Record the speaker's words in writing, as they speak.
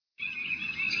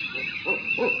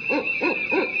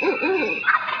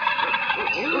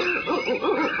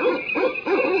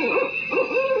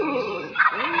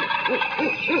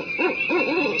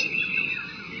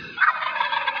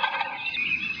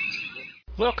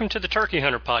Welcome to the Turkey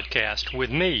Hunter Podcast with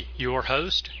me, your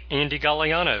host, Andy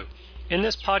Galliano. In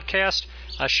this podcast,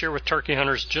 I share with turkey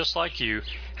hunters just like you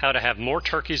how to have more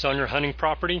turkeys on your hunting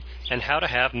property and how to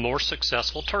have more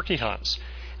successful turkey hunts.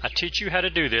 I teach you how to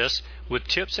do this with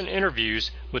tips and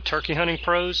interviews with turkey hunting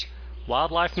pros,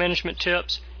 wildlife management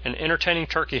tips, and entertaining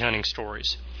turkey hunting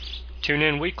stories. Tune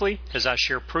in weekly as I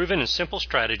share proven and simple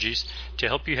strategies to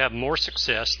help you have more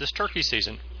success this turkey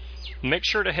season. Make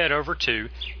sure to head over to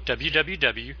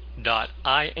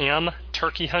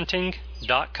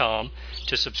www.iamturkeyhunting.com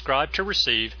to subscribe to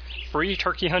receive free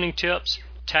turkey hunting tips,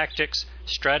 tactics,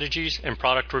 strategies, and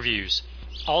product reviews.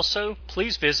 Also,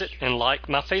 please visit and like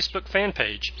my Facebook fan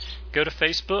page. Go to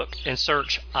Facebook and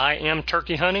search I Am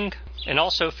Turkey Hunting, and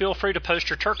also feel free to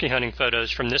post your turkey hunting photos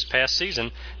from this past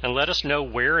season and let us know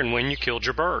where and when you killed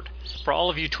your bird. For all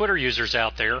of you Twitter users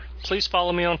out there, please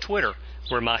follow me on Twitter,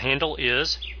 where my handle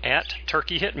is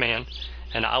 @TurkeyHitman,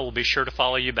 and I will be sure to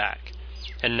follow you back.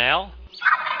 And now,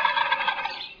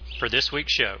 for this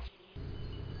week's show.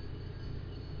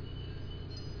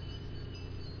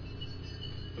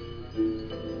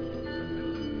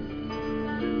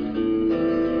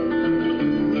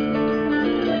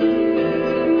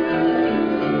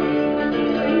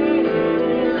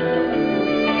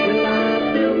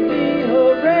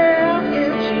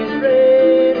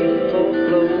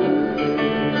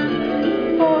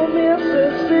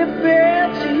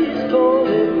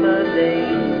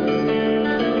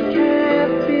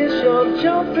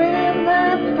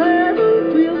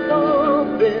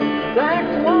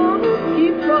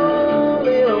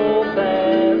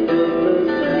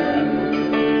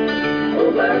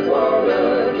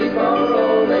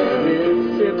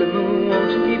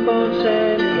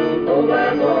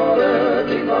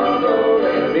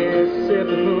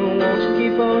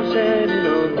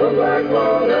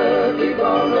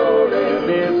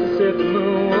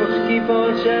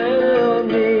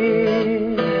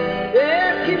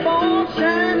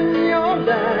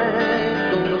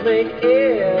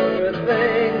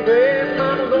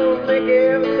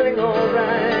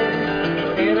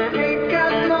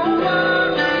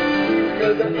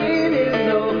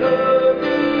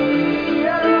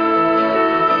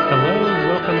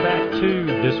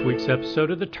 Episode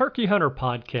of the Turkey Hunter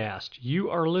Podcast. You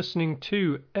are listening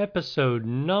to episode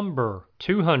number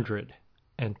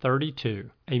 232,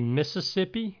 a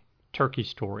Mississippi turkey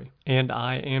story. And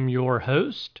I am your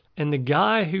host and the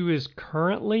guy who is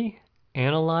currently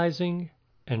analyzing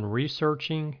and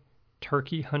researching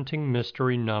turkey hunting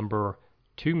mystery number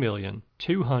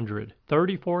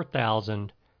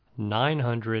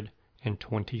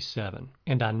 2,234,927.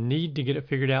 And I need to get it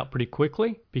figured out pretty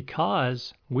quickly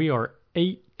because we are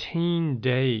 18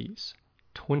 days,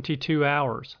 22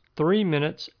 hours, 3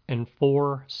 minutes, and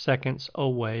 4 seconds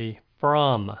away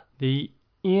from the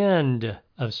end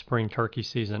of spring turkey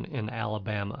season in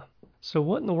Alabama. So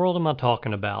what in the world am I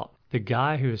talking about? The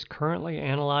guy who is currently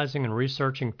analyzing and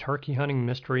researching turkey hunting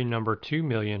mystery number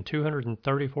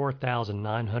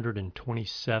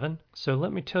 2,234,927. So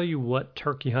let me tell you what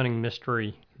turkey hunting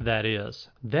mystery that is.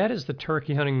 That is the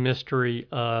turkey hunting mystery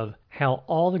of how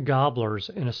all the gobblers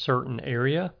in a certain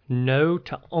area know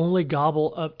to only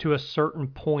gobble up to a certain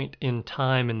point in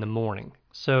time in the morning.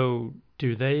 So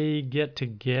do they get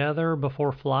together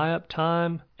before fly-up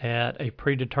time at a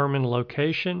predetermined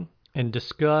location and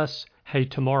discuss, hey,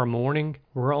 tomorrow morning,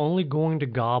 we're only going to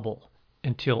gobble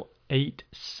until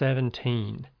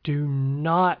 8:17. Do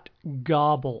not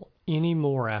gobble any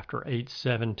more after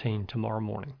 8:17 tomorrow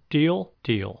morning. Deal?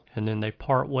 Deal. And then they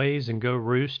part ways and go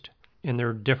roost in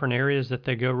their different areas that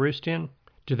they go roost in.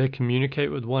 Do they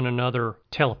communicate with one another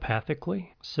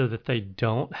telepathically so that they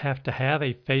don't have to have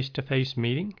a face-to-face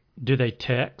meeting? Do they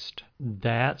text?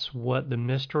 That's what the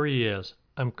mystery is.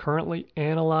 I'm currently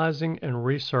analyzing and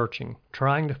researching,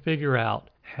 trying to figure out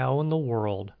how in the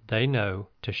world they know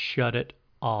to shut it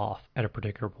off at a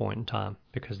particular point in time.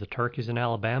 Because the turkeys in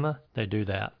Alabama, they do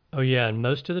that. Oh yeah, and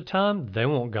most of the time, they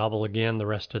won't gobble again the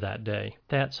rest of that day.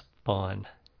 That's fun.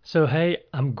 So hey,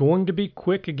 I'm going to be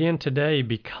quick again today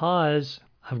because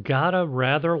I've got a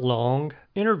rather long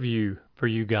interview for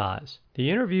you guys.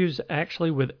 The interview's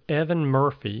actually with Evan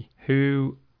Murphy,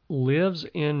 who lives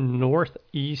in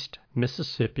northeast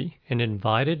Mississippi and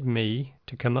invited me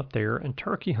to come up there and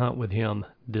turkey hunt with him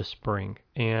this spring.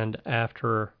 And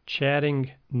after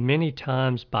chatting many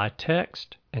times by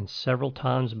text and several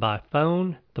times by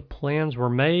phone, the plans were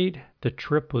made, the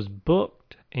trip was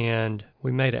booked, and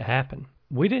we made it happen.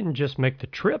 we didn't just make the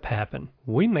trip happen,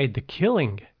 we made the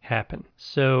killing happen.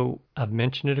 So I've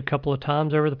mentioned it a couple of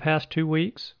times over the past 2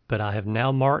 weeks, but I have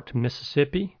now marked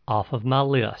Mississippi off of my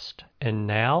list. And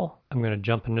now I'm going to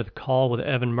jump into the call with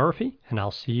Evan Murphy, and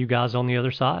I'll see you guys on the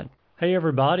other side. Hey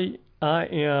everybody, I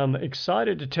am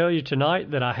excited to tell you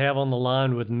tonight that I have on the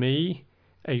line with me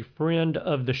a friend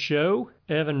of the show,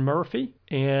 Evan Murphy,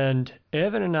 and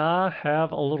Evan and I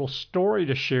have a little story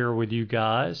to share with you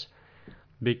guys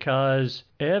because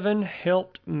Evan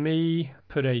helped me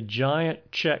put a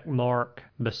giant check mark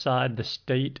beside the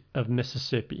state of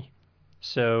Mississippi.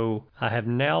 So I have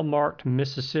now marked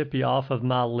Mississippi off of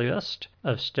my list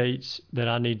of states that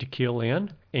I need to kill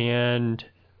in, and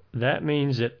that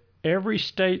means that every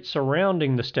state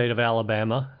surrounding the state of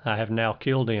Alabama I have now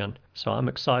killed in. So I'm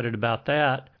excited about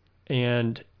that,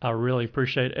 and I really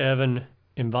appreciate Evan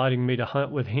inviting me to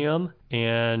hunt with him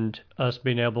and us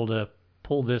being able to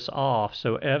pull this off.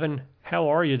 So Evan, how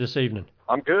are you this evening?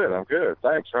 I'm good.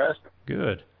 Thanks for asking.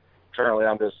 Good. Currently,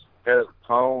 I'm just headed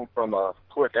home from a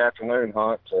quick afternoon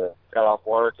hunt. Got off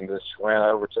work and just ran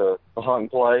over to the hunting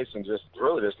place and just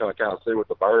going to kind of see what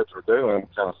the birds were doing,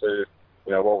 kind of see,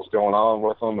 what was going on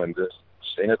with them, and just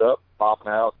ended up popping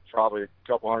out probably a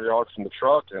couple hundred yards from the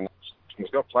truck, and was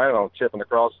going to plan on tipping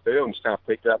across the field and just kind of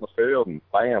peeked out in the field, and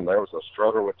bam, there was a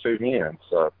strutter with 2 hens.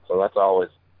 So that's always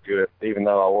good. Even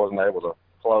though I wasn't able to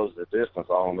close the distance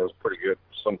on them, it was pretty good.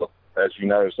 Some of the, as you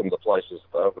know, some of the places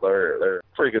over there, they're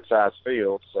pretty good sized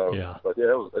fields. So, yeah. But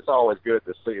yeah, it's always good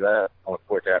to see that on a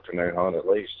quick afternoon hunt at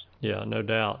least. Yeah, no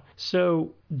doubt.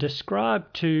 So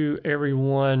describe to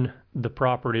everyone the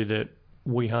property that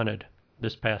we hunted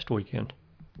this past weekend.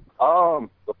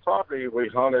 The property we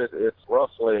hunted, it's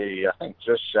roughly, I think,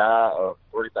 just shy of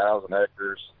 3,000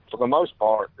 acres. For the most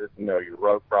part, your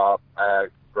row crop,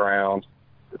 ag, ground.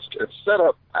 It's set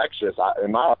up, actually,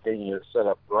 in my opinion, it's set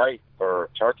up great for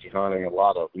turkey hunting. A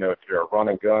lot of, if you're a run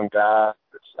and gun guy,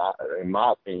 in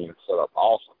my opinion, it's set up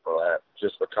awesome for that,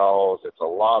 just because it's a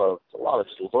lot of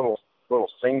just little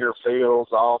finger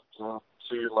fields off to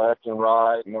your left and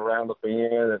right and around the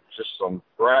bend, and just some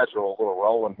gradual little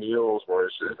rolling hills where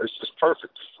it's just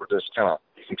perfect for just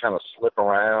you can kind of slip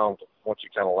around. Once you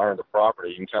kind of learn the property,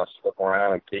 you can kind of slip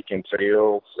around and peek in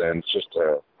fields, and it's just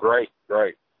a great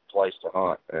place to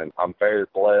hunt. And I'm very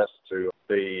blessed to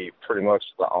be pretty much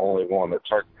the only one that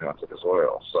turkey hunted as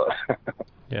well. So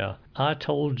yeah, I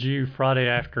told you Friday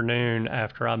afternoon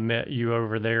after I met you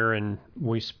over there, and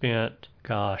we spent,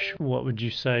 gosh, what would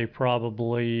you say,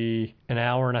 probably an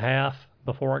hour and a half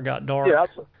before it got dark?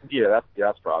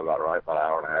 That's probably about right, about an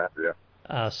hour and a half, yeah.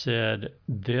 I said,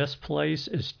 this place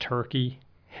is turkey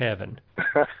heaven.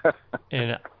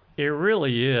 And it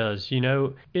really is.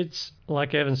 It's,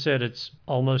 like Evan said, it's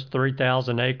almost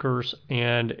 3,000 acres,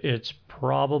 and it's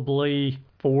probably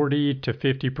 40 to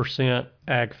 50%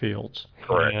 ag fields.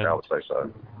 Correct, I would say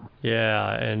so.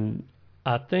 Yeah, and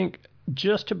I think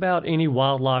just about any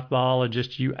wildlife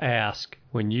biologist you ask,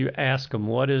 when you ask them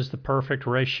what is the perfect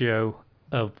ratio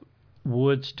of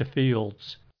woods to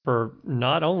fields for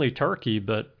not only turkey,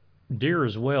 but deer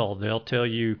as well, they'll tell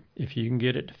you if you can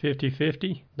get it to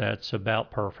 50-50, that's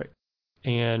about perfect.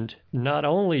 And not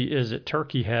only is it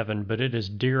turkey heaven, but it is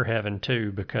deer heaven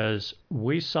too, because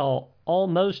we saw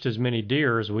almost as many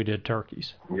deer as we did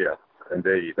turkeys. Yeah,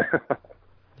 indeed.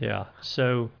 Yeah,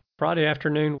 so Friday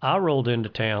afternoon, I rolled into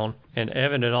town, and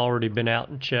Evan had already been out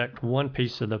and checked one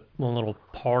little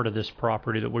part of this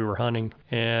property that we were hunting,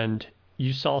 and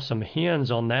you saw some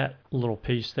hens on that little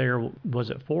piece there.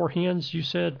 Was it 4 hens, you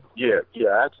said? Yeah.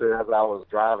 Actually, as I was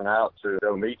driving out to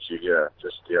go meet you,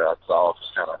 I saw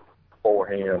just kind of 4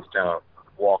 hens kind of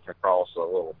walking across a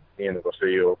little end of the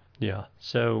field. Yeah,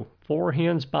 so 4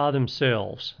 hens by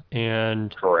themselves,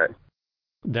 and correct.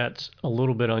 That's a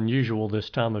little bit unusual this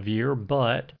time of year,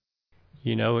 but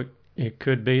it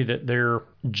could be that they're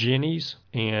jennies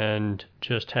and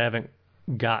just haven't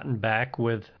gotten back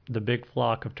with the big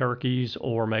flock of turkeys,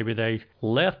 or maybe they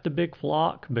left the big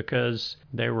flock because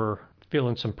they were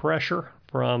feeling some pressure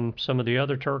from some of the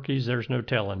other turkeys. There's no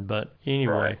telling, but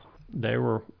anyway, They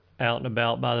were out and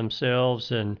about by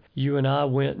themselves, and you and I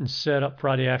went and set up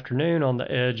Friday afternoon on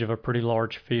the edge of a pretty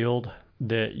large field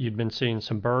that you'd been seeing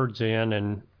some birds in,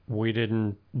 and we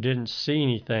didn't see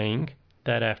anything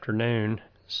that afternoon.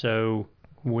 So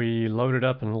we loaded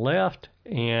up and left,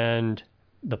 and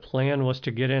the plan was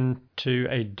to get into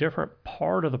a different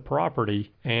part of the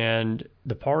property, and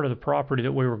the part of the property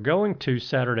that we were going to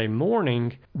Saturday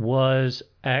morning was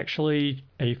actually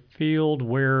a field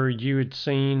where you had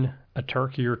seen a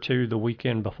turkey or two the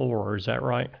weekend before. Is that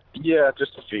right? Yeah,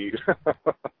 just a few.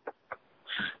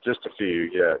 Just a few,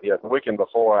 yeah. Yeah, the weekend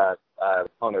before I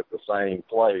hunted the same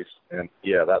place, and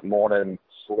yeah, that morning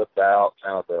slipped out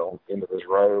kind of the end of this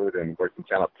road, and we can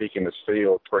kind of peek in this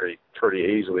field pretty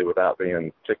easily without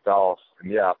being picked off.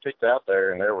 And yeah, I peeked out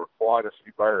there, and there were quite a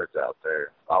few birds out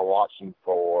there. I watched them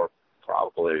for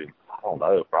probably, I don't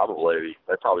know, they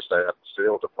probably stayed up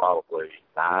still to probably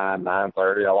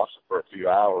 9:30. I watched them for a few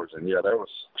hours, and yeah, there was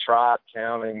tried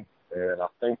counting, and I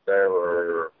think there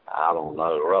were, I don't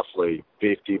know, roughly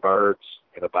 50 birds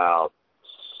and about,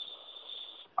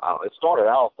 it started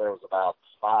off, there was about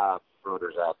 5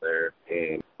 birders out there,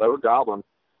 and they were gobbling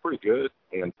pretty good,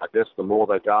 and I guess the more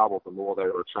they gobbled, the more they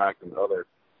were attracting other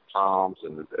toms,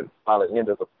 and by the end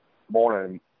of the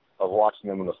morning of watching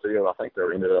them in the field, I think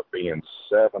there ended up being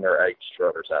 7 or 8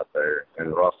 strutters out there,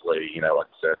 and roughly, like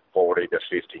I said, 40 to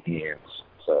 50 hens.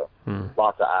 So,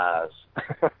 lots of eyes.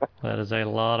 That is a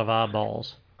lot of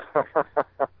eyeballs.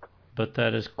 But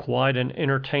that is quite an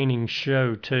entertaining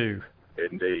show, too.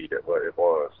 Indeed, it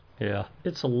was. Yeah,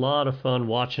 it's a lot of fun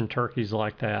watching turkeys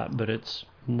like that, but it's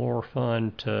more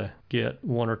fun to get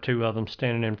 1 or 2 of them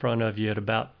standing in front of you at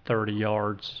about 30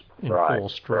 yards in full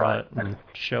strut and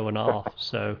showing off,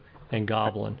 and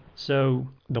gobbling. So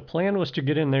the plan was to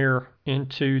get in there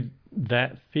into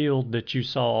that field that you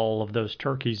saw all of those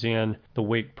turkeys in the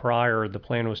week prior. The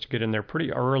plan was to get in there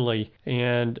pretty early,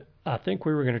 and I think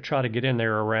we were going to try to get in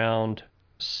there around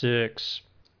 6,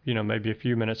 maybe a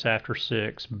few minutes after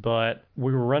 6, but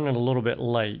we were running a little bit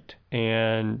late.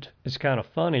 And it's kind of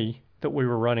funny that we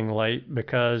were running late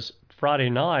because Friday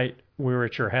night we were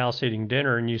at your house eating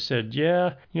dinner, and you said,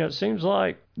 yeah, it seems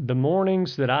like the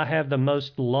mornings that I have the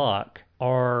most luck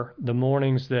are the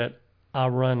mornings that I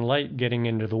run late getting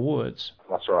into the woods.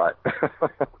 That's right.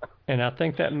 And I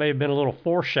think that may have been a little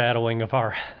foreshadowing of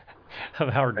our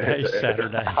day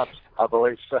Saturday. I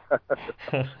believe so.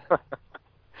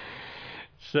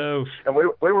 So, and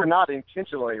we were not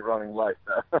intentionally running late,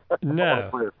 though. No,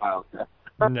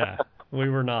 no, we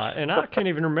were not. And I can't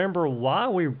even remember why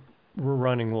we were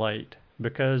running late,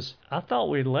 because I thought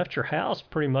we left your house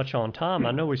pretty much on time.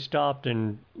 I know we stopped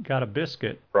and got a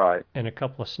biscuit and a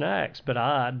couple of snacks, but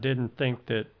I didn't think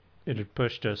that it had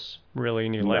pushed us really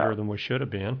any later than we should have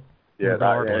been. Yeah,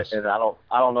 regardless. And I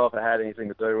don't know if it had anything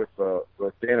to do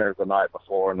with dinner the night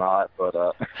before or not, but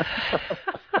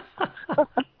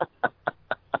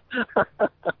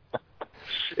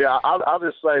yeah, I'll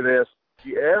just say this. If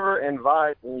you ever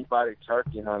invite anybody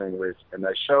turkey hunting with you and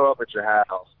they show up at your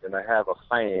house and they have a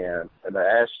fan and they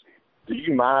ask you, do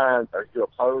you mind, are you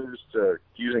opposed to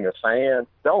using a fan?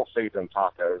 Don't feed them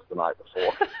tacos the night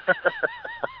before.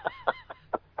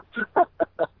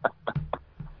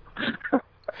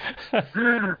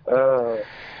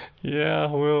 Yeah,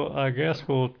 well, I guess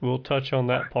we'll touch on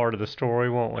that part of the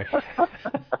story, won't we?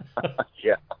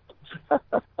 Yeah.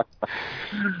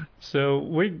 So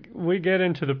we get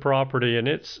into the property, and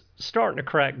it's starting to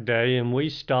crack day, and we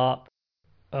stop.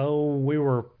 We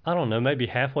were, I don't know, maybe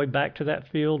halfway back to that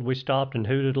field. We stopped and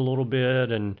hooted a little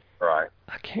bit, and I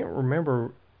can't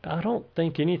remember. I don't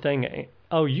think anything.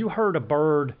 Oh, you heard a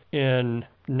bird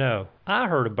no, I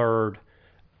heard a bird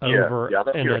over I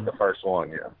think you were the first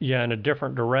one, Yeah, in a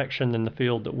different direction than the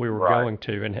field that we were going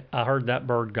to, and I heard that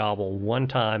bird gobble one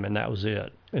time, and that was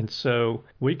it. And so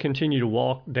we continue to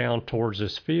walk down towards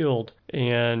this field,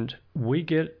 and we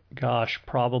get,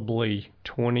 probably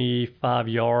 25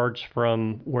 yards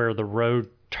from where the road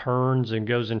turns and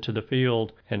goes into the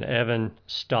field, and Evan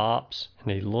stops, and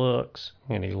he looks,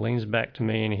 and he leans back to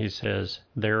me, and he says,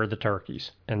 there are the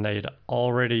turkeys. And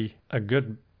a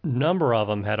good number of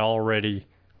them had already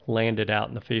landed out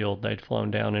in the field. They'd flown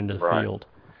down into the field.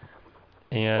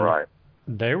 And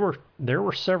there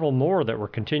were several more that were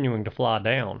continuing to fly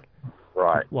down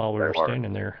while we were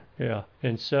standing there. Yeah.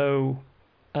 And so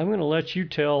I'm going to let you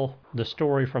tell the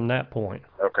story from that point.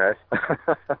 Okay.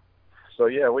 So,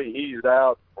 yeah, we eased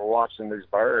out. We're watching these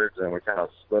birds, and we kind of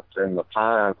slipped in the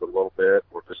pines a little bit.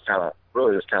 We're just kind of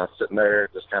sitting there,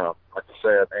 just kind of, like you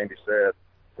said, Andy said,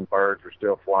 some birds were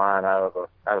still flying out of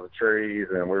the trees,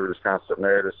 and we were just kind of sitting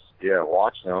there just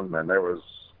watching them. And there was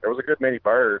a good many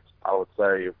birds. I would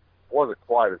say it wasn't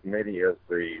quite as many as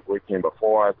the weekend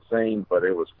before I'd seen, but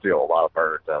it was still a lot of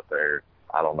birds out there.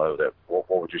 I don't know what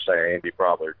would you say, Andy?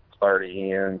 Probably 30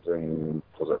 hens, and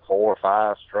was it 4 or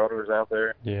 5 strutters out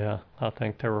there? Yeah, I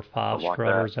think there were 5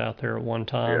 strutters out there at one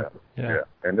time. Yeah.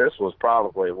 And this was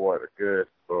probably probably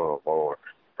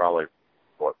 400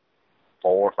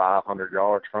 or 500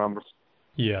 yards from us.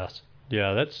 Yes.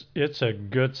 Yeah, it's a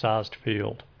good sized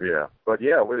field. Yeah. But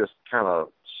yeah, we just kind of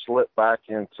slipped back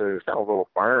into kind of a little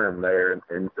berm there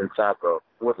inside the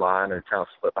wood line and kind of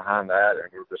slipped behind that,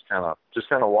 and we were just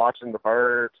kind of watching the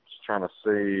birds, just trying to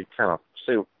see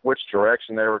which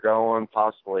direction they were going,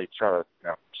 possibly try to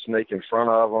sneak in front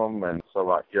of them. And so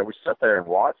we sat there and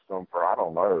watched them for, I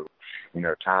don't know,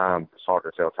 time. It's hard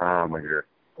to tell time when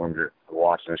you're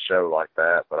watching a show like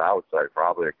that, but I would say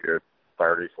probably a good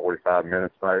 30, 45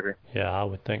 minutes maybe. Yeah, I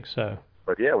would think so.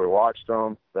 But yeah, we watched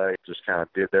them. They just kind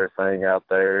of did their thing out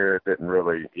there. Didn't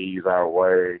really ease our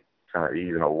way, kind of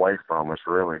easing away from us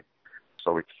really.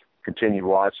 So we continued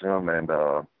watching them, and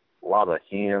a lot of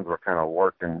the hens were kind of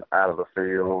working out of the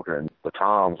field, and the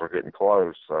toms were getting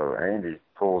close. So Andy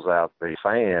pulls out the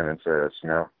fan and says,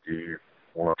 do you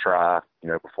want to try,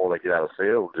 before they get out of the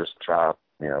field, just try,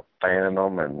 fanning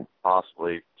them and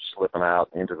possibly slipping out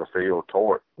into the field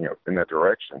toward, in that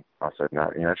direction. I said,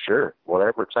 no, sure,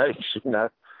 whatever it takes,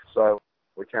 So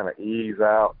we kind of ease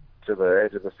out to the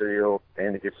edge of the field.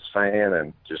 Andy gets his fan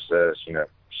and just says,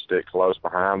 stick close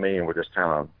behind me, and we just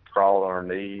kind of crawled on our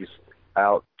knees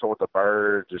out toward the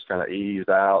birds, just kind of eased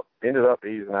out. Ended up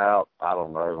easing out, I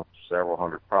don't know, several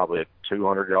hundred, probably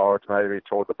 200 yards maybe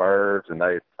toward the birds, and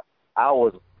I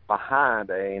was behind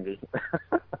Andy,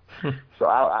 so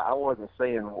I wasn't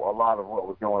seeing a lot of what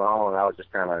was going on. I was just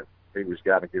he was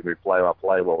got to give me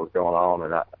play-by-play what was going on,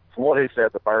 and from what he said,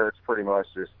 the birds pretty much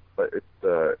just,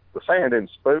 the fan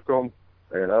didn't spook them,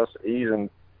 and us easing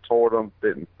toward them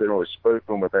didn't really spook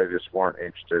them, but they just weren't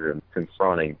interested in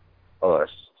confronting us.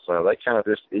 So they kind of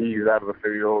just eased out of the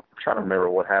field. I'm trying to remember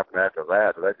what happened after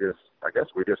that. I guess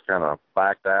we just kind of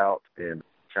backed out and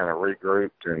kind of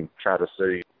regrouped and tried to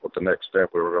see what the next step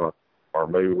move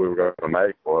we were going to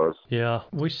make was. Yeah,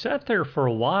 we sat there for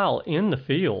a while in the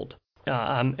field.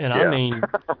 I mean,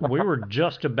 we were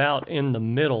just about in the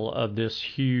middle of this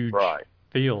huge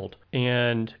field.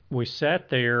 And we sat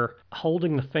there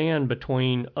holding the fan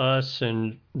between us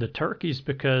and the turkeys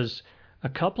because a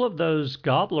couple of those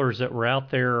gobblers that were out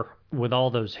there with all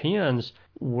those hens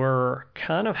were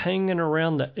kind of hanging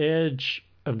around the edge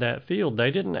of that field. They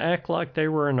didn't act like they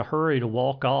were in a hurry to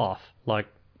walk off like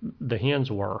the hens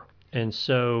were. And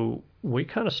so we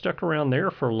kind of stuck around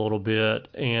there for a little bit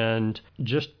and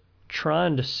just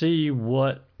trying to see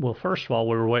first of all,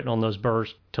 we were waiting on those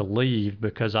birds to leave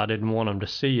because I didn't want them to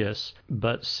see us.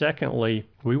 But secondly,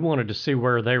 we wanted to see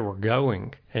where they were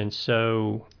going. And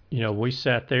so, we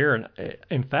sat there, and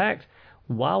in fact,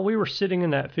 while we were sitting in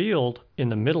that field, in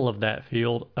the middle of that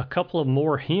field, a couple of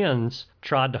more hens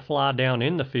tried to fly down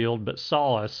in the field but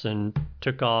saw us and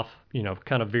took off,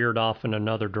 kind of veered off in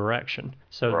another direction.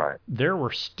 So there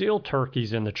were still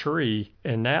turkeys in the tree,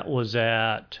 and that was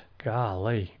at,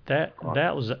 golly, that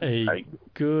was a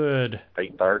good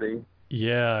 8:30.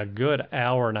 Yeah, a good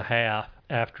hour and a half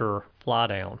after fly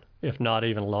down, if not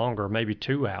even longer, maybe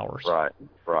 2 hours.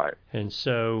 Right. And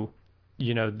so,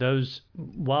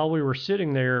 while we were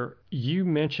sitting there, you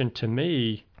mentioned to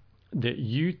me that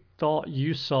you thought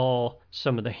you saw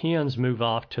some of the hens move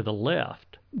off to the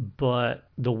left, but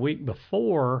the week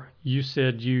before you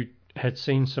said you had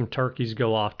seen some turkeys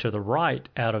go off to the right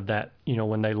out of that,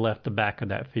 when they left the back of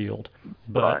that field.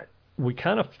 But we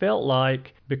kind of felt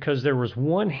like, because there was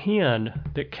one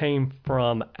hen that came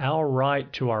from our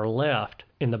right to our left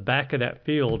in the back of that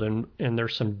field, and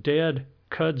there's some dead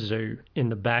kudzu in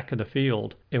the back of the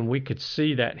field, and we could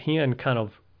see that hen kind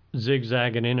of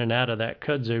zigzagging in and out of that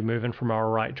kudzu, moving from our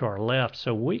right to our left.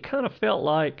 So we kind of felt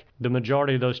like the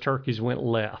majority of those turkeys went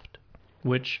left,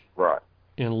 which,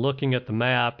 in looking at the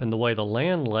map and the way the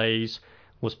land lays,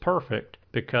 was perfect,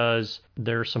 because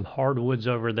there's some hardwoods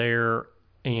over there,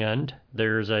 and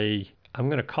there's I'm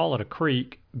going to call it a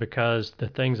creek because the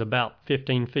thing's about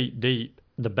 15 feet deep.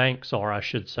 The banks are, I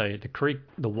should say. The creek,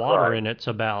 the water in it's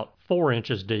about 4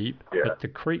 inches deep, but the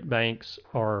creek banks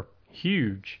are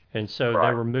huge, and so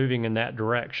they were moving in that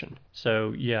direction.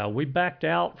 So yeah, we backed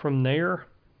out from there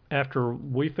after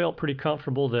we felt pretty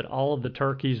comfortable that all of the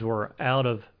turkeys were out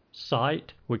of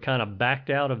sight. We kind of backed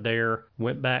out of there,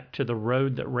 went back to the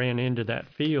road that ran into that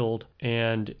field,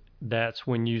 and that's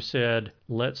when you said,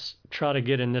 let's try to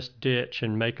get in this ditch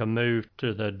and make a move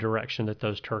to the direction that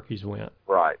those turkeys went.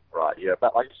 Right. Yeah,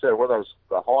 but like you said, where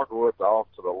the hardwoods off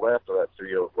to the left of that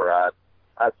field, where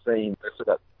I'd seen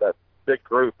that big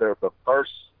group there, the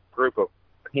first group of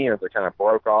hens that kind of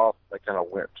broke off, they kind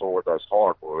of went toward those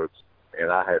hardwoods.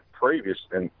 And I had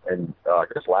I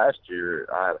guess last year,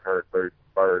 I had heard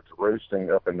birds roosting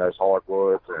up in those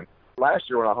hardwoods. And last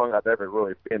year when I hung,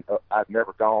 I'd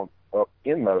never gone up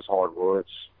in those hardwoods.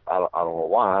 I don't know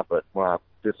why, but when I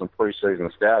did some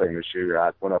preseason scouting this year,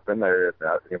 I went up in there, and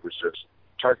it was just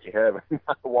turkey heaven.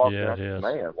 I walked Yeah, out, it is.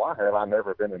 man, why have I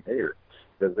never been in here?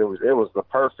 Because it was the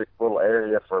perfect little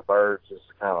area for birds just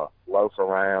to kind of loaf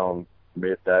around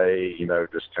midday,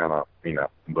 just kind of,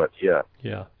 but yeah.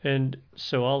 Yeah. And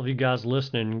so all of you guys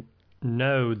listening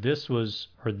know this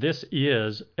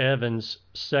is Evan's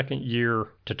second year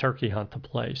to turkey hunt the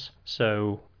place.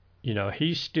 So,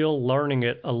 he's still learning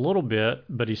it a little bit,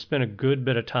 but he spent a good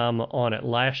bit of time on it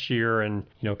last year and,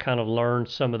 kind of learned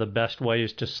some of the best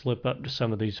ways to slip up to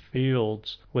some of these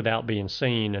fields without being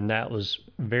seen. And that was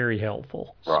very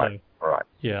helpful. Right. Right.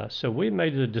 Yeah. So we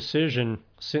made the decision,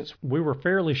 since we were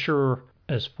fairly sure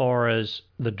as far as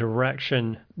the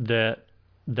direction that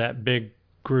big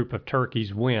group of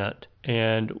turkeys went,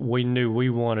 and we knew we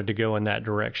wanted to go in that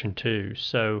direction too.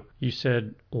 So you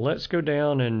said, let's go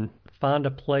down and find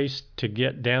a place to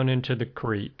get down into the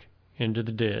creek, into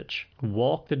the ditch,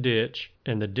 walk the ditch.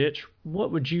 And the ditch,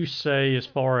 what would you say as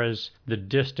far as the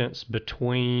distance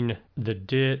between the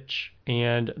ditch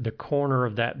and the corner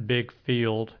of that big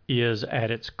field is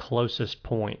at its closest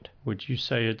point? Would you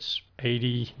say it's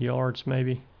 80 yards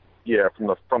maybe? Yeah,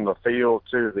 from the field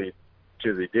to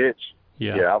the ditch.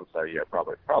 Yeah. Yeah, I would say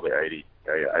probably 80,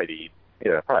 probably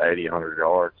 80, 100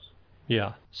 yards.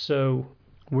 Yeah. So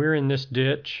we're in this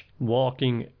ditch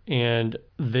walking, and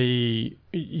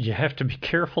you have to be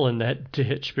careful in that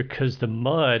ditch because the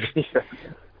mud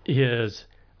is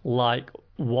like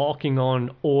walking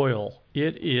on oil.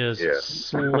 It is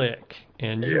slick,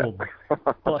 and you will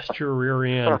bust your rear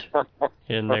end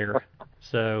in there.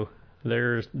 So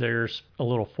there's a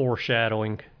little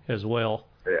foreshadowing as well.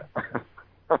 Yeah.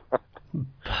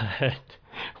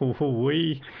 But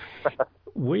we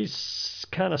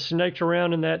kind of snaked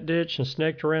around in that ditch and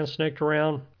snaked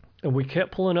around, and we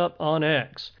kept pulling up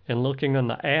OnX and looking on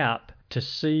the app to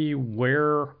see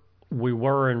where we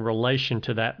were in relation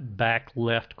to that back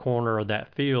left corner of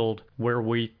that field where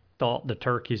we thought the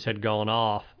turkeys had gone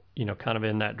off, kind of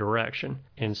in that direction.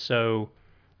 And so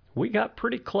we got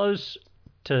pretty close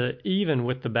to even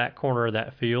with the back corner of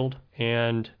that field.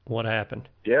 And what happened?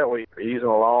 Yeah, we were easing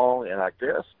along, and I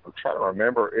guess I'm trying to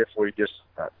remember if we just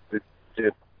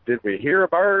did we hear a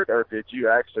bird, or did you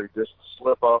actually just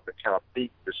slip up and kind of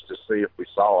peek just to see if we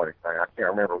saw anything? I can't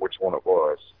remember which one it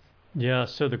was. Yeah,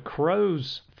 so the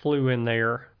crows flew in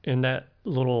there in that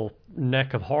little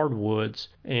neck of hardwoods,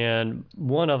 and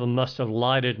one of them must have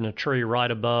lighted in a tree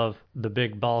right above the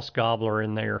big boss gobbler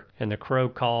in there, and the crow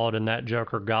called and that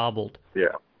joker gobbled.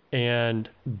 Yeah. And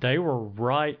they were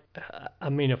right. I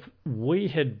mean, if we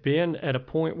had been at a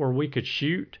point where we could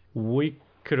shoot, we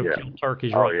could have killed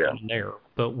turkeys down there.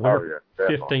 But we're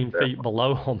 15 feet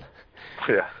below them.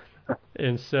 Yeah.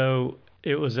 And so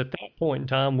it was at that point in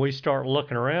time we start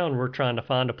looking around. We're trying to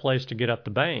find a place to get up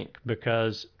the bank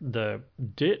because the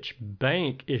ditch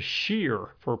bank is sheer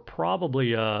for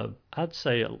probably I'd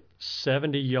say a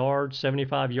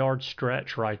 75 yard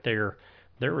stretch right there.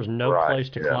 There was no place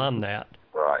to climb that.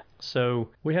 Right. So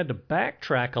we had to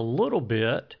backtrack a little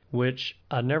bit, which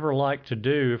I never like to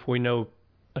do. If we know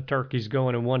a turkey's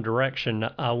going in one direction,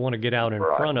 I want to get out in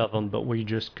front of them, but we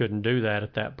just couldn't do that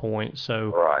at that point.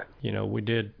 So, we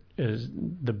did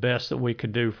the best that we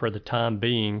could do for the time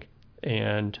being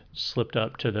and slipped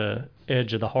up to the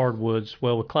edge of the hardwoods.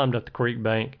 Well, we climbed up the creek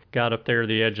bank, got up there to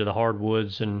the edge of the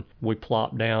hardwoods, and we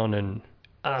plopped down, and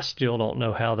I still don't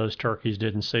know how those turkeys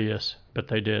didn't see us, but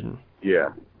they didn't. Yeah,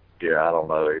 I don't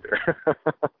know either.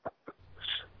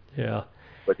 Yeah.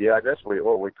 But yeah, I guess we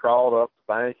crawled up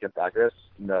the bank, and I guess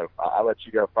I let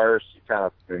you go first.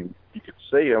 And you could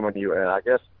see them, and I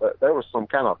guess there was some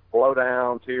kind of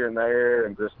blowdowns here and there,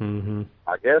 and just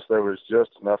I guess there was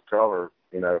just enough cover,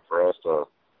 for us to,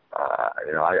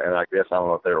 and I guess I don't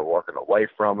know if they were working away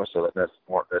from us, so that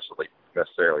weren't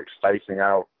necessarily facing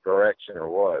our direction or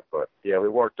what. But yeah, we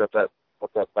worked up that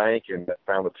bank and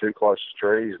found the two closest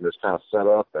trees and just kind of set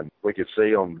up, and we could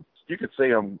see them. You could see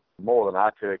them more than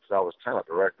I could because I was kind of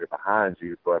directly behind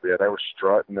you. But yeah, they were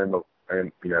strutting in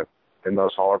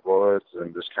those hardwoods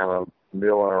and just kind of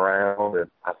milling around. And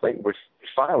I think we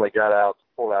finally got out,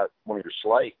 pulled out one of your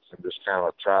slates and just kind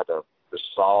of tried to just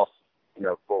soft,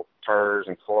 pull purrs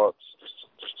and clucks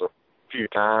just a few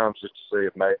times just to see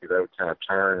if maybe they would kind of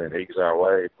turn and ease our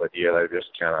way. But yeah, they just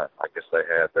kind of, I guess they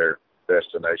had their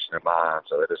destination in mind,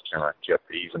 so they just kind of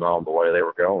kept easing on the way they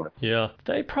were going. Yeah,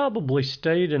 they probably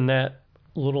stayed in that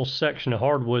little section of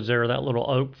hardwoods there, that little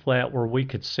oak flat where we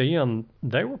could see them.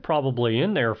 They were probably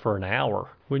in there for an hour,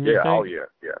 wouldn't you think? Oh yeah,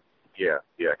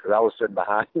 because I was sitting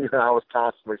behind you and I was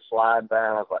constantly sliding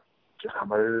down. I was like, can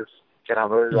I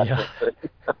move? Yeah.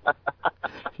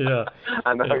 Yeah.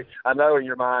 I know in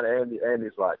your mind,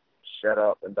 Andy's like, shut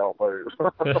up and don't move.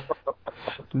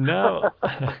 No,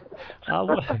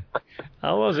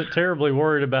 I wasn't terribly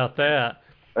worried about that,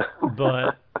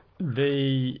 but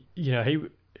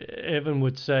Evan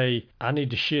would say, I need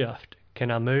to shift. Can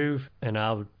I move? And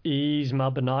I would ease my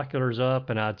binoculars up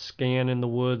and I'd scan in the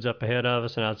woods up ahead of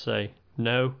us and I'd say,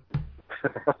 no.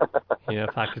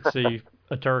 If I could see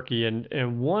a turkey.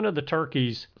 And one of the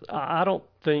turkeys, I don't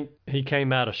think he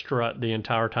came out of strut the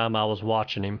entire time I was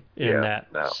watching him in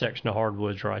section of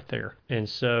hardwoods right there. And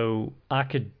so I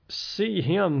could see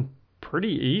him pretty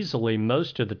easily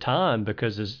most of the time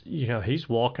because he's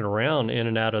walking around in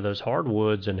and out of those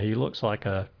hardwoods and he looks like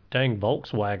a dang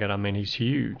Volkswagen. I mean, he's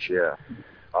huge. Yeah.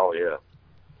 Oh, yeah.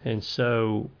 And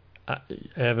so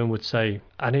Evan would say,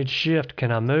 I need to shift.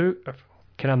 Can I move?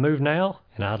 Can I move now?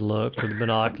 And I'd look with the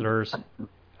binoculars.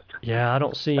 Yeah, I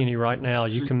don't see any right now.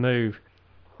 You can move.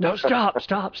 No, stop.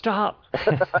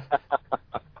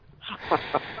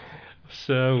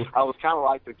 So I was kind of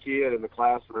like the kid in the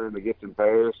classroom that gets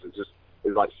embarrassed and just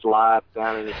is like slides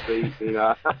down in his seat.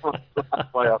 That's the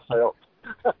way I felt.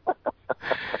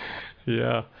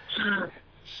 Yeah.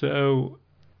 So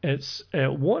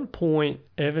at one point,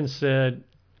 Evan said,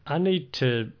 I need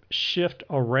to shift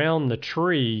around the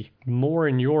tree more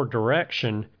in your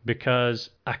direction because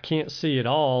I can't see it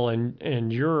all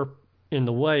and you're in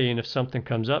the way, and if something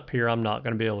comes up here, I'm not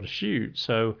going to be able to shoot.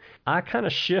 So I kind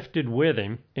of shifted with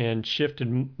him and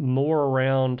shifted more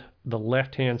around the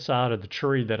left-hand side of the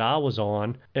tree that I was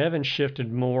on. Evan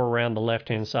shifted more around the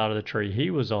left-hand side of the tree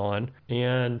he was on,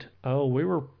 and we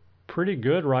were pretty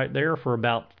good right there for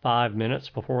about 5 minutes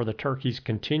before the turkeys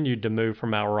continued to move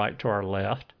from our right to our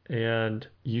left. And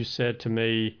you said to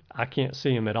me, I can't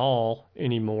see them at all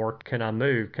anymore. Can I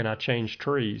move? Can I change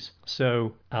trees?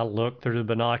 So I looked through the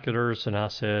binoculars and I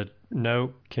said,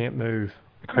 nope, can't move.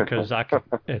 Because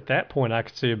at that point, I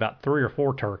could see about 3 or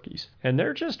 4 turkeys. And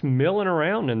they're just milling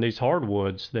around in these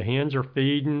hardwoods. The hens are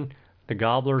feeding. The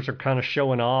gobblers are kind of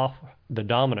showing off. The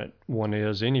dominant one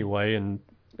is anyway, and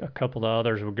a couple of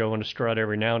others would go into strut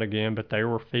every now and again, but they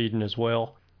were feeding as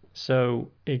well. So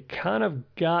it kind of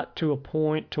got to a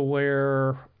point to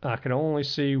where I could only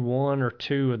see 1 or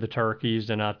 2 of the turkeys,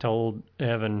 and I told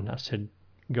Evan, I said,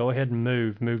 go ahead and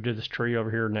move to this tree over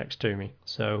here next to me.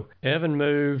 So Evan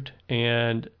moved,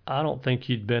 and I don't think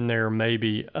he'd been there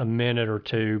maybe a minute or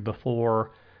 2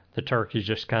 before the turkeys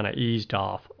just kind of eased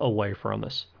off away from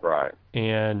us. Right.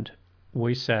 And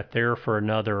we sat there for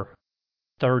another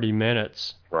 30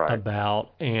 minutes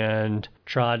about and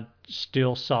tried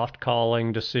still soft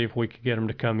calling to see if we could get them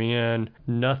to come in.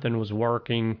 Nothing was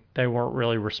working. They weren't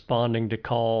really responding to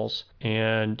calls.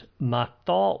 And my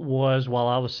thought was, while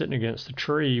I was sitting against the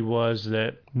tree, was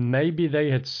that maybe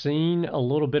they had seen a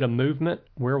little bit of movement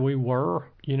where we were,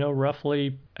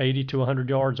 roughly 80 to 100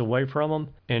 yards away from them.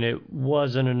 And it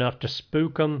wasn't enough to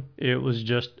spook them. It was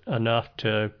just enough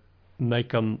to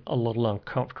make them a little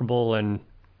uncomfortable and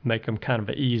make them kind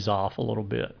of ease off a little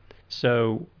bit.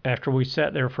 So after we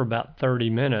sat there for about 30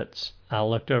 minutes, I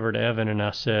looked over to Evan and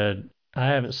I said, I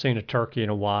haven't seen a turkey in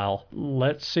a while.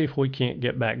 Let's see if we can't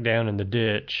get back down in the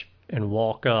ditch and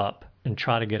walk up and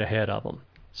try to get ahead of them.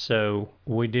 So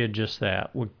we did just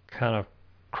that. We kind of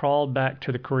crawled back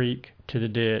to the creek, to the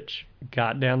ditch,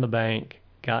 got down the bank,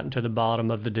 got into the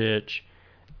bottom of the ditch,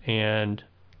 and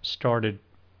started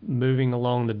moving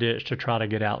along the ditch to try to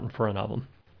get out in front of them.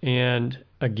 And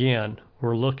again,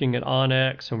 we're looking at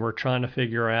Onyx and we're trying to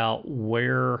figure out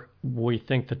where we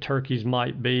think the turkeys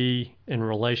might be in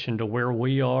relation to where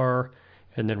we are.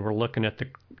 And then we're looking at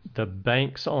the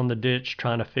banks on the ditch,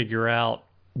 trying to figure out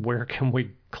where can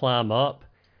we climb up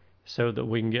so that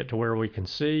we can get to where we can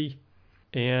see.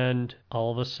 And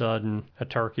all of a sudden, a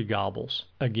turkey gobbles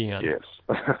again.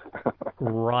 Yes.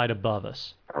 Right above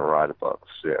us. Right above us,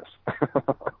 yes.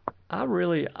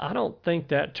 I don't think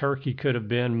that turkey could have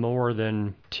been more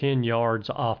than 10 yards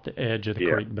off the edge of the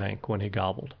creek bank when he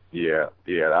gobbled. Yeah,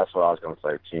 that's what I was going to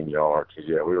say, 10 yards.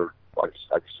 We were, like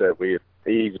you said, we had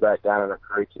eased back down in the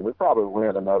creek, and we probably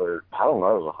went another,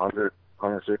 100,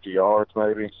 150 yards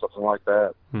maybe, something like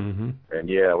that. Mm-hmm. And,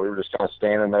 we were just kind of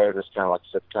standing there, just kind of, like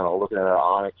I said, kind of looking at our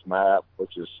Onyx map,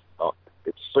 which is,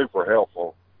 it's super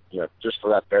helpful, just for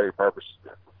that very purpose,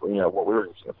 what we were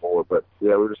using it for. But, we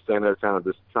were just standing there trying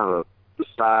to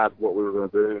decide what we were going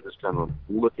to do, just kind of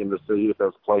looking to see if there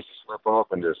was a place to slip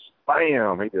up, and just,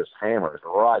 bam, he just hammers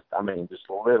just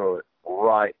literally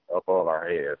right above our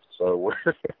heads. So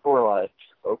we're like,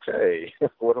 okay,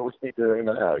 what do we need to do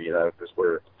now, because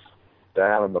we're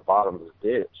down in the bottom of the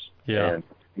ditch. Yeah. And,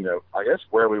 I guess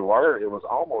where we were, it was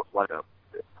almost like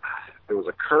there was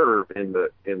a curve in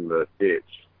the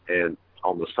ditch, and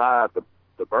on the side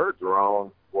the birds were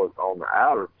on, was on the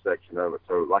outer section of it.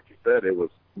 So, like you said, it was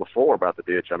before about the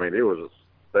ditch. I mean, there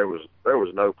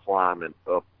was no climbing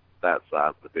up that side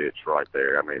of the ditch right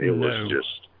there. I mean, it was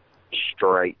just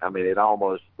straight. I mean,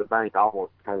 the bank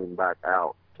almost came back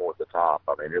out toward the top.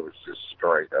 I mean, it was just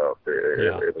straight up.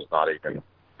 It was not even,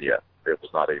 it was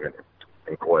not even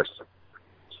in question.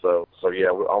 So yeah,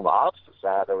 on the opposite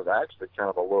side, there was actually kind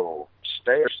of a little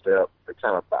stair step.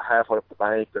 Kind of about halfway up the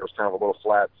bank, there was kind of a little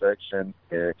flat section,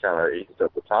 and it kind of eased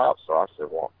up the top. So I said,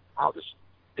 well, I'll just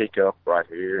pick up right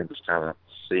here and just kind of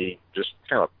see, just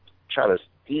kind of try to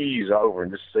ease over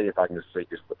and just see if I can just see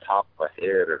just the top of a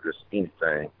head or just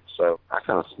anything. So I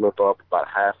kind of slip up about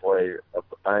halfway up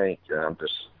the bank,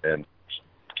 and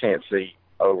can't see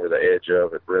over the edge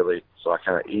of it really. So I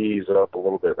kind of ease up a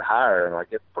little bit higher, and I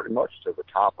get pretty much to the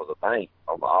top of the bank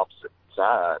on the opposite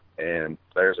side, and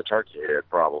there's a turkey head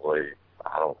probably,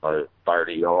 I don't know,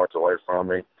 30 yards away from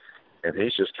me, and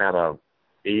he's just kind of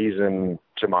easing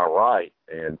to my right,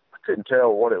 and I couldn't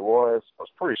tell what it was. I was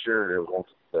pretty sure it was one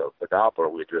of the gobbler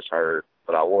we just heard,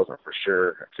 but I wasn't for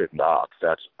sure. I couldn't knock.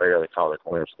 I just barely caught a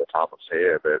glimpse of the top of his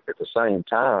head, but at the same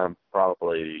time,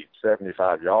 probably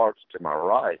 75 yards to my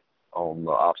right, on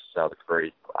the opposite side of the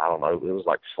creek, I don't know, it was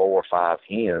like 4 or 5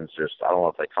 hens. Just, I don't know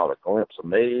if they caught a glimpse of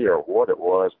me or what it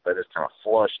was, but it just kind of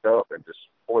flushed up and just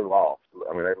flew off.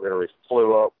 I mean, they literally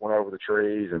flew up, went over the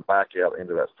trees, and back out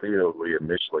into that field we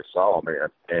initially saw them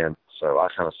in. And so I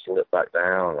kind of slipped back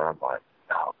down, and I'm like,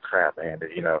 oh, crap, Andy,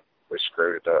 we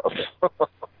screwed it up.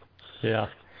 Yeah.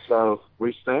 So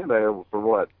we stand there for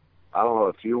what? I don't know,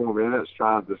 a few more minutes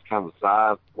trying to just kind of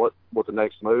decide what the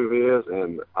next move is,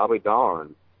 and I'll be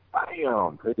darned.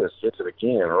 Bam! He just hits it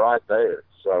again right there.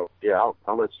 So, yeah,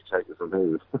 I'll let you take it from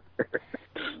here.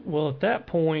 Well, at that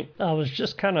point, I was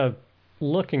just kind of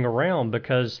looking around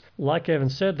because, like Evan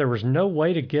said, there was no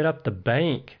way to get up the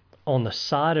bank on the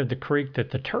side of the creek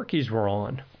that the turkeys were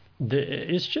on.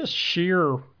 It's just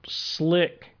sheer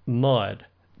slick mud.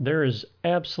 There is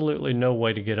absolutely no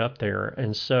way to get up there.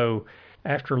 And so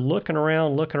after looking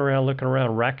around,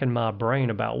 racking my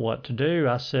brain about what to do,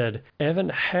 I said, Evan,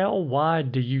 how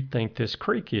wide do you think this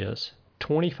creek is?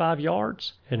 25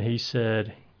 yards? And he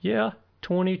said, yeah,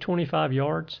 25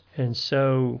 yards. And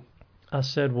so I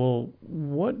said, well,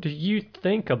 what do you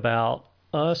think about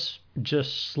us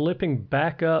just slipping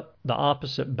back up the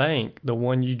opposite bank, the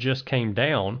one you just came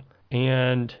down,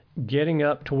 and getting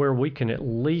up to where we can at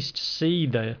least see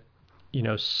the,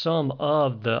 some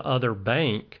of the other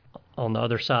bank on the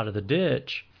other side of the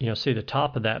ditch, see the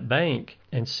top of that bank,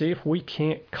 and see if we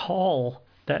can't call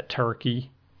that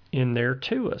turkey in there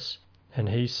to us. And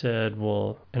he said,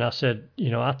 well, and I said,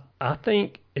 I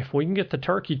think if we can get the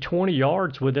turkey 20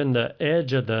 yards within the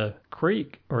edge of the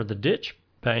creek or the ditch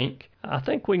bank, I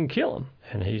think we can kill him.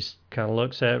 And he kind of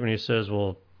looks at me and he says,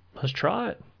 well, let's try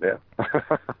it. Yeah.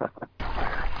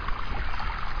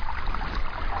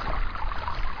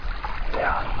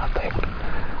 Yeah, I think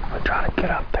we'll try to get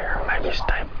up there, maybe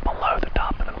stay below the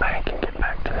top of the bank and get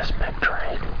back to this big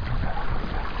tree.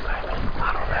 Maybe,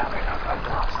 I don't know.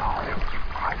 I saw him.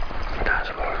 He does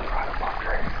move right above the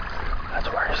tree. That's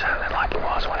where he sounded like he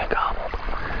was when he gobbled.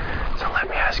 So let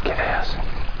me ask you this.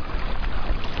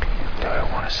 Do we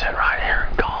want to sit right here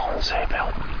and call and see if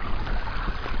he'll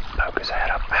poke his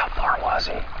head up? How far was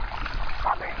he?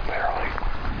 I mean, literally,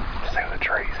 see the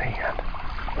trees end.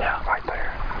 Yeah, right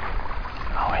there.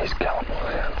 Oh, he's killable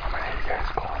then. I mean, he gets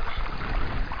close.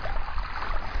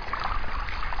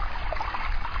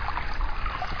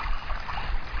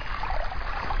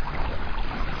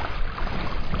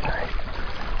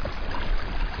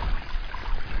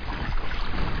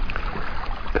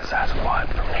 Because that's what,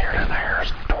 from here to there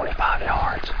is 25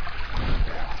 yards.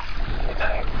 You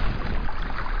think?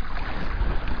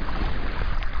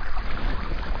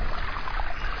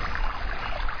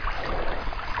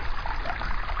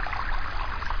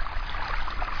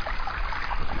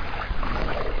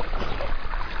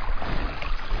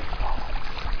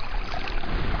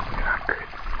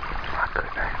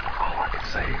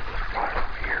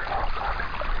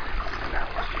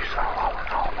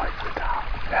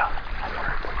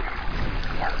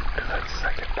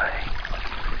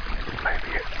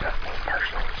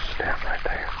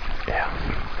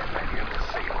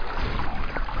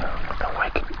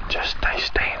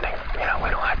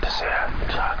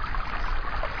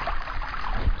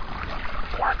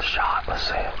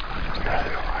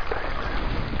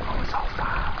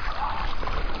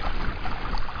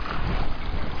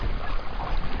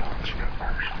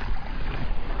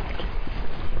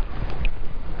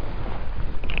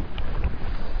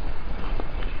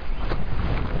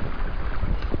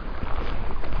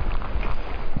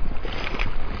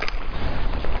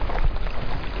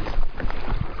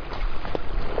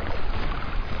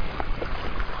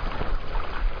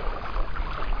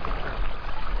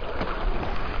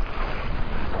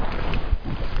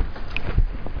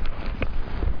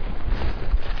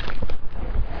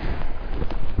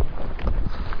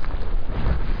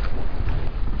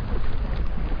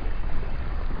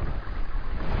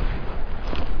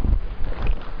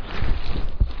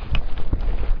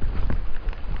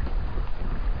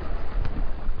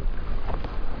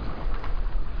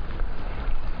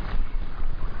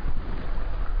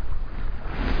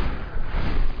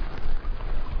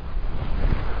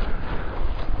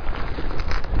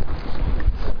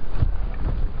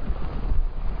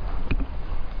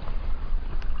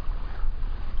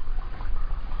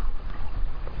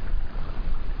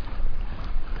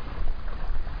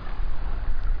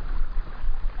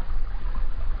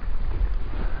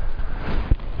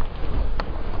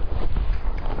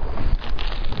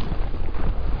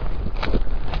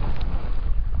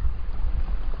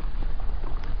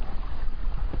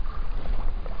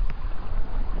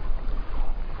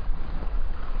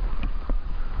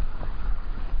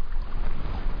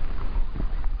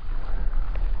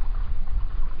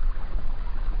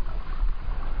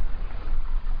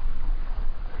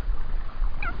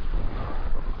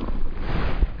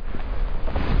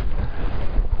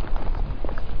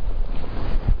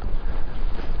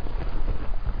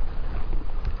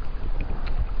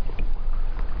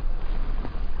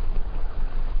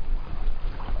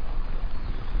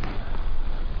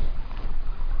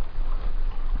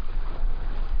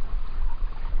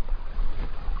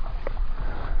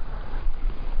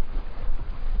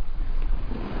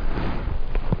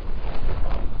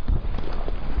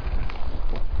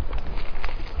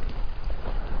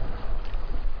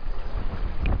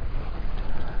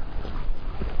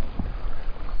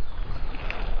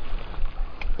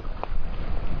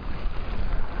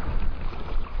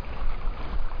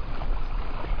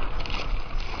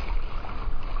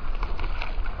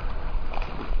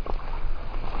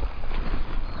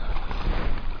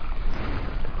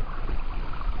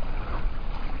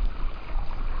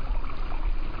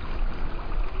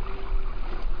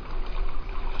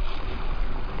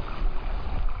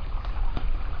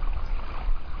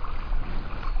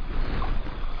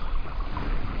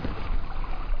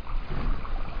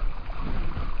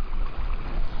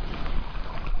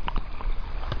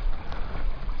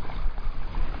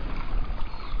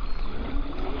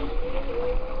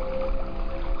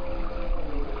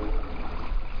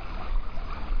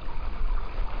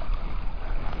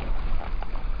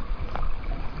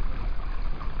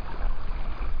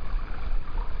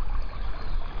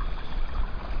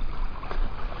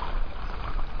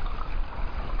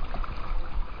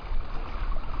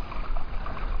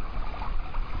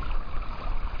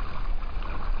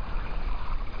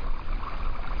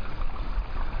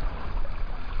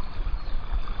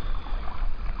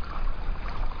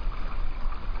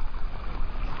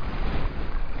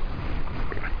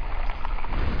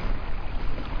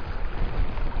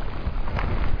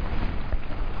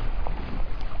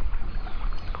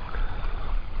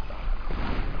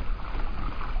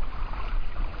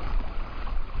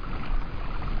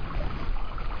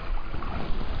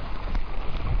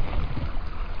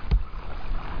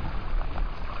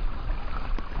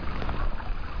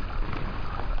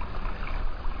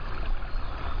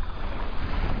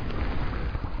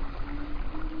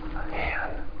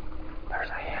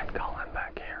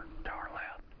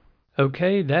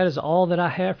 Okay, that is all that I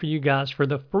have for you guys for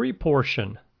the free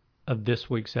portion of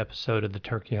this week's episode of the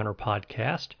Turkey Hunter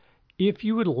Podcast. If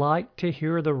you would like to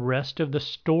hear the rest of the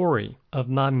story of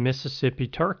my Mississippi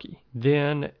turkey,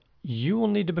 then you will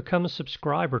need to become a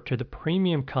subscriber to the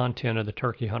premium content of the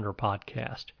Turkey Hunter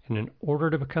Podcast. And in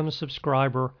order to become a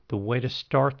subscriber, the way to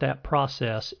start that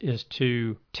process is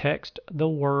to text the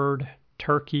word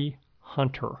Turkey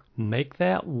Hunter. Make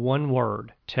that one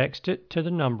word. Text it to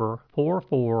the number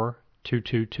 44222.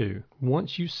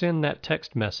 Once you send that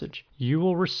text message, you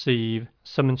will receive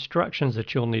some instructions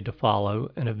that you'll need to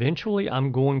follow, and eventually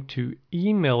I'm going to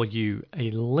email you a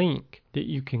link that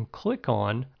you can click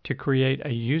on to create a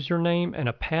username and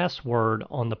a password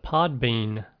on the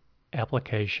Podbean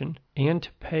application and to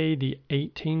pay the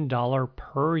 $18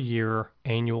 per year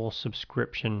annual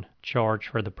subscription charge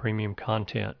for the premium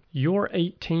content. Your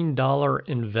 $18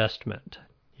 investment,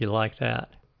 you like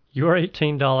that? Your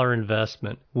 $18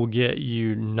 investment will get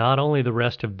you not only the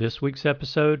rest of this week's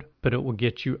episode, but it will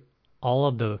get you all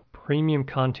of the premium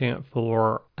content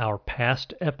for our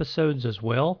past episodes as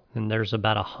well. And there's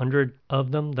about 100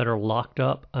 of them that are locked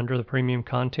up under the premium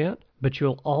content. But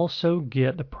you'll also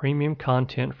get the premium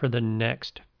content for the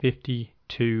next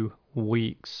 52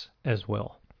 weeks as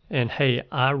well. And hey,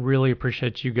 I really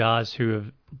appreciate you guys who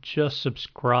have just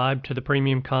subscribed to the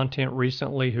premium content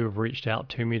recently, who have reached out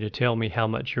to me to tell me how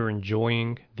much you're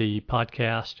enjoying the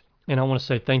podcast. And I want to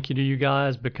say thank you to you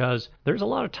guys because there's a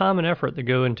lot of time and effort that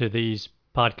go into these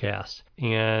podcasts.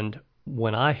 And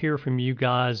when I hear from you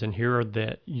guys and hear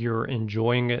that you're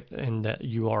enjoying it and that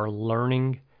you are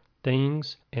learning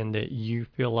things and that you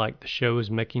feel like the show is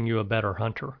making you a better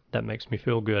hunter, that makes me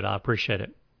feel good. I appreciate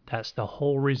it. That's the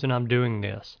whole reason I'm doing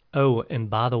this. Oh, and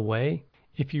by the way,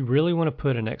 if you really want to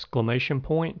put an exclamation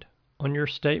point on your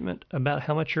statement about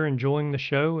how much you're enjoying the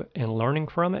show and learning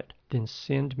from it, then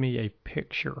send me a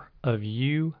picture of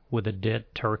you with a dead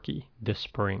turkey this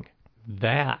spring.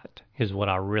 That is what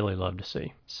I really love to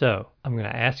see. So I'm going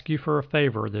to ask you for a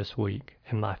favor this week.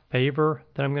 And my favor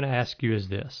that I'm going to ask you is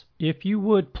this. If you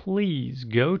would please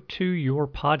go to your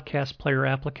podcast player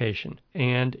application.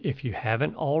 And if you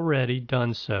haven't already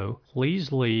done so,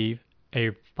 please leave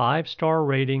a 5-star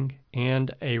rating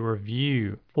and a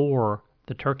review for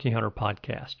the Turkey Hunter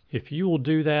Podcast. If you will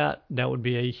do that, that would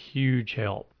be a huge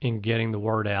help in getting the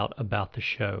word out about the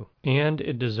show. And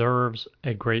it deserves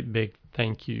a great big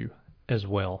thank you as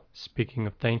well. Speaking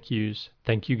of thank yous,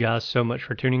 thank you guys so much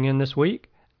for tuning in this week.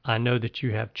 I know that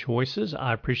you have choices.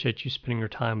 I appreciate you spending your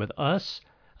time with us.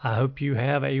 I hope you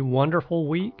have a wonderful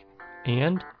week,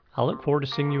 and I look forward to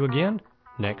seeing you again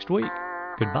next week.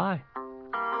 Goodbye. Well,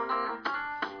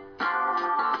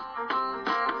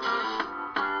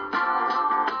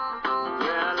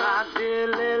 I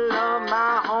dearly love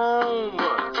my home.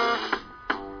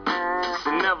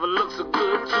 She never looks so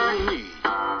good to me.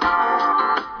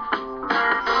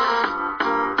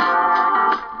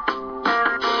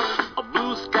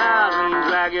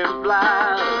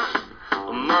 Dragonflies, a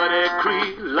muddy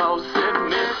creek, Lord set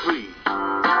me free.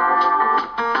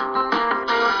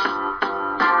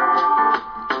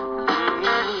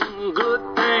 Good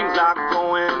things are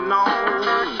going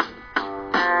on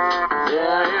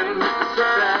there in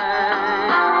Mississippi.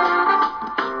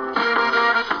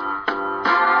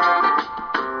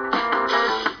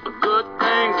 Good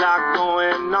things are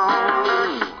going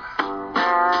on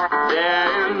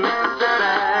there in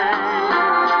Mississippi.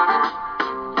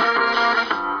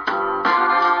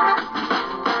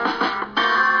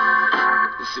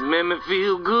 Made me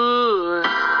feel good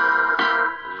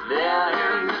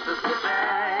there in Mississippi.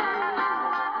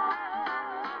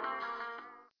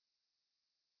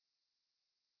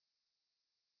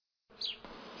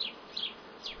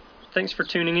 Thanks for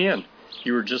tuning in.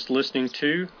 You were just listening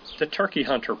to the Turkey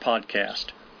Hunter Podcast.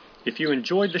 If you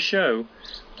enjoyed the show,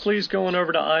 please go on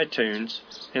over to iTunes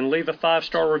and leave a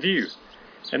 5-star review.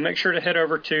 And make sure to head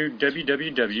over to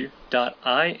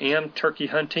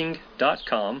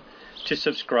www.iamturkeyhunting.com to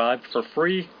subscribe for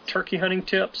free turkey hunting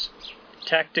tips,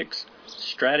 tactics,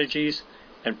 strategies,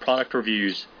 and product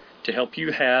reviews to help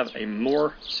you have a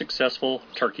more successful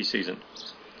turkey season.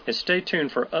 And stay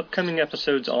tuned for upcoming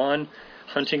episodes on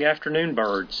hunting afternoon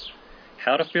birds,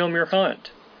 how to film your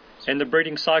hunt, and the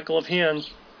breeding cycle of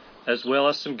hens, as well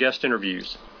as some guest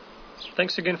interviews.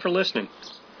 Thanks again for listening.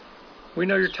 We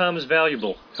know your time is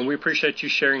valuable, and we appreciate you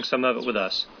sharing some of it with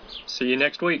us. See you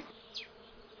next week.